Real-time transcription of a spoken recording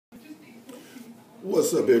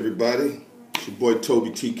What's up, everybody? It's your boy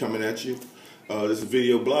Toby T coming at you. This is a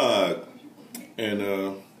video blog,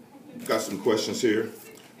 and got some questions here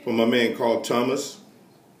from my man called Thomas.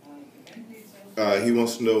 He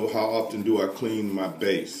wants to know, how often do I clean my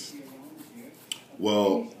bass?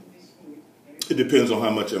 Well, it depends on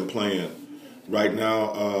how much I'm playing. Right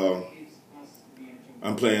now,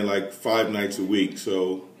 I'm playing like 5 nights a week,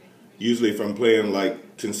 so usually if I'm playing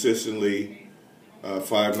like consistently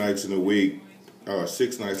 5 nights in a week, or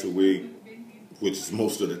 6 nights a week, which is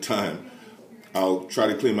most of the time, I'll try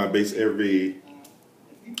to clean my bass every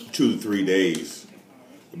 2 to 3 days.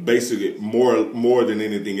 Basically, more than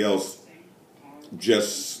anything else,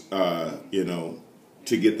 just to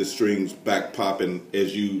get the strings back popping,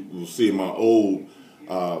 as you will see in my old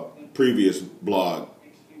previous blog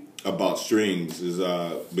about strings, is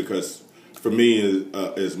because for me,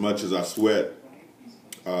 as much as I sweat,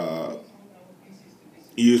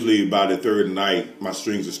 usually by the third night, my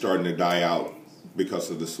strings are starting to die out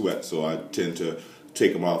because of the sweat. So I tend to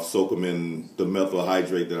take them off, soak them in the methyl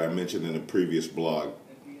hydrate that I mentioned in the previous blog,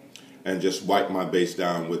 and just wipe my bass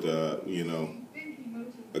down with a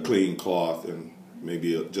clean cloth and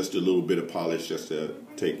maybe just a little bit of polish, just to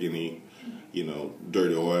take any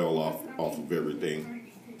dirty oil off of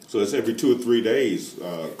everything. So it's every 2 or 3 days,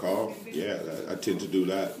 Carl. Yeah, I tend to do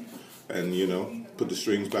that, and put the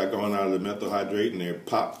strings back on out of the methyl hydrate, and they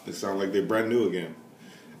pop. They sound like they're brand new again.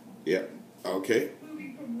 Yeah. Okay.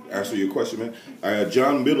 Answer your question, man. I got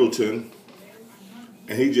John Middleton,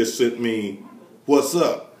 and he just sent me, "What's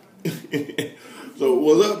up?" So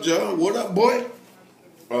what's up, John? What up, boy?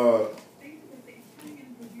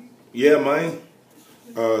 Yeah, man.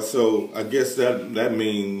 So I guess that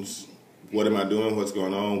means, what am I doing? What's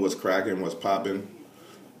going on? What's cracking? What's popping?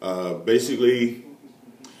 Basically,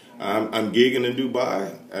 I'm gigging in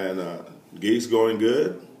Dubai, and gig's going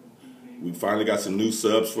good. We finally got some new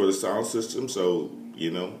subs for the sound system, so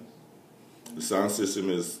the sound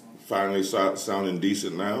system is finally sounding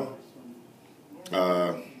decent now.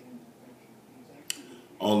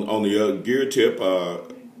 On the gear tip,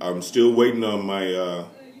 I'm still waiting on my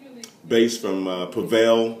bass from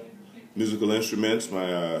Prevail Musical Instruments,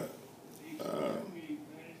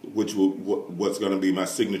 what's going to be my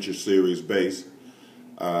signature series bass.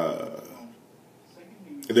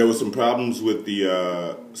 There were some problems with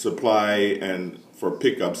the supply and for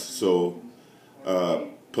pickups, so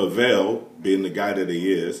Prevail, being the guy that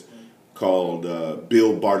he is, called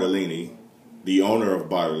Bill Bartolini, the owner of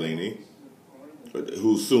Bartolini,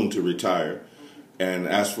 who's soon to retire, and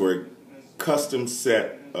asked for a custom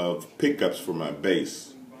set of pickups for my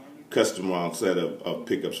bass, custom round set of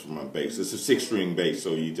pickups for my bass. It's a 6-string bass,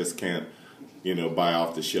 so you just can't, buy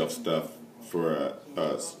off the shelf stuff for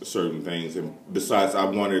certain things. And besides, I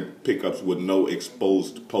wanted pickups with no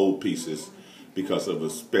exposed pole pieces because of a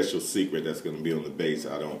special secret that's going to be on the bass.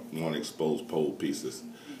 I don't want exposed pole pieces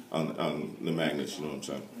on the magnets, you know what I'm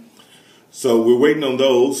saying? So we're waiting on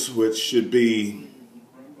those, which should be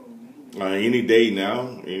any day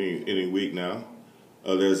now, any week now.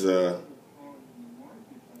 There's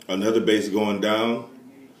another bass going down.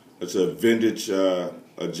 It's a vintage, a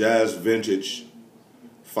jazz vintage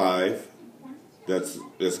 5. That's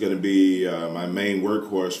going to be my main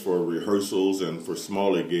workhorse for rehearsals and for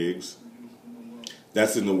smaller gigs.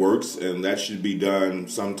 That's in the works, and that should be done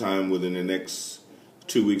sometime within the next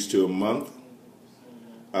 2 weeks to a month.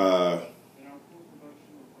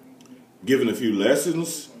 Given a few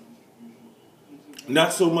lessons,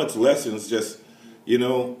 not so much lessons, just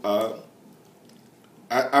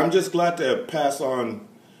I'm just glad to pass on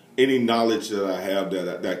any knowledge that I have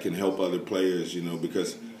that can help other players,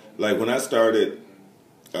 because like when I started,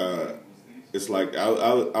 it's like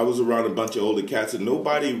I was around a bunch of older cats, and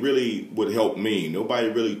nobody really would help me. Nobody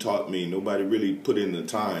really taught me. Nobody really put in the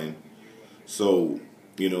time. So,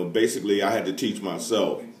 basically I had to teach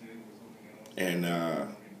myself. And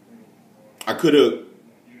I could have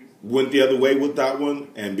went the other way with that one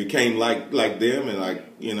and became like them,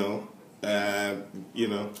 and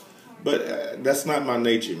but that's not my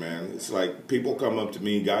nature, man. It's like people come up to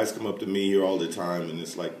me, guys come up to me here all the time, and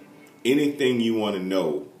it's like, anything you want to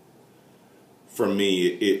know from me,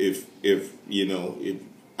 if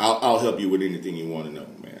I'll help you with anything you want to know,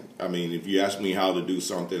 man. I mean, if you ask me how to do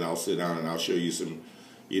something, I'll sit down and I'll show you some,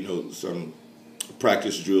 some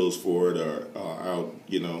practice drills for it, or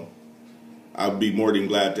I'll be more than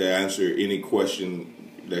glad to answer any question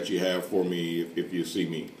that you have for me if you see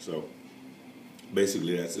me. So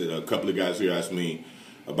basically that's it. A couple of guys here asked me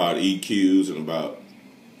about EQs and about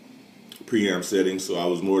preamp settings, so I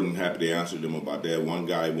was more than happy to answer them about that. One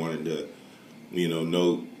guy wanted to,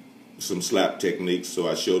 know some slap techniques, so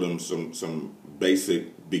I showed him some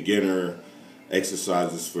basic beginner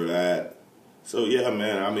exercises for that. So yeah,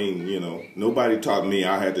 man, I mean, you know, nobody taught me.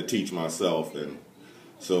 I had to teach myself, and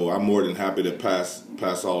so I'm more than happy to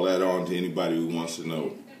pass all that on to anybody who wants to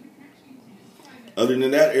know. Other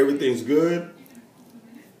than that, everything's good.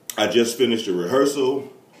 I just finished a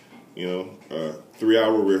rehearsal, you know, a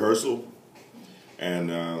 3-hour rehearsal,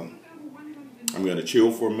 and I'm gonna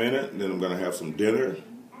chill for a minute. Then I'm gonna have some dinner,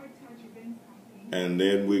 and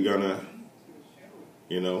then we're gonna,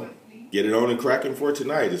 you know, get it on and cracking for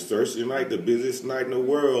tonight. It's Thursday night, the busiest night in the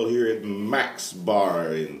world here at Max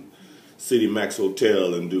Bar in City Max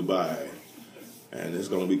Hotel in Dubai. And it's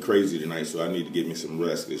going to be crazy tonight, so I need to get me some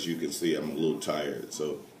rest. As you can see, I'm a little tired.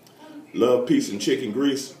 So, love, peace, and chicken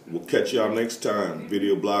grease. We'll catch y'all next time.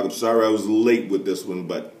 Video blog. I'm sorry I was late with this one,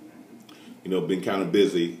 but, you know, been kind of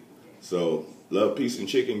busy. So, love, peace, and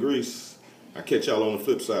chicken grease. I'll catch y'all on the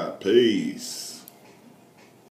flip side. Peace.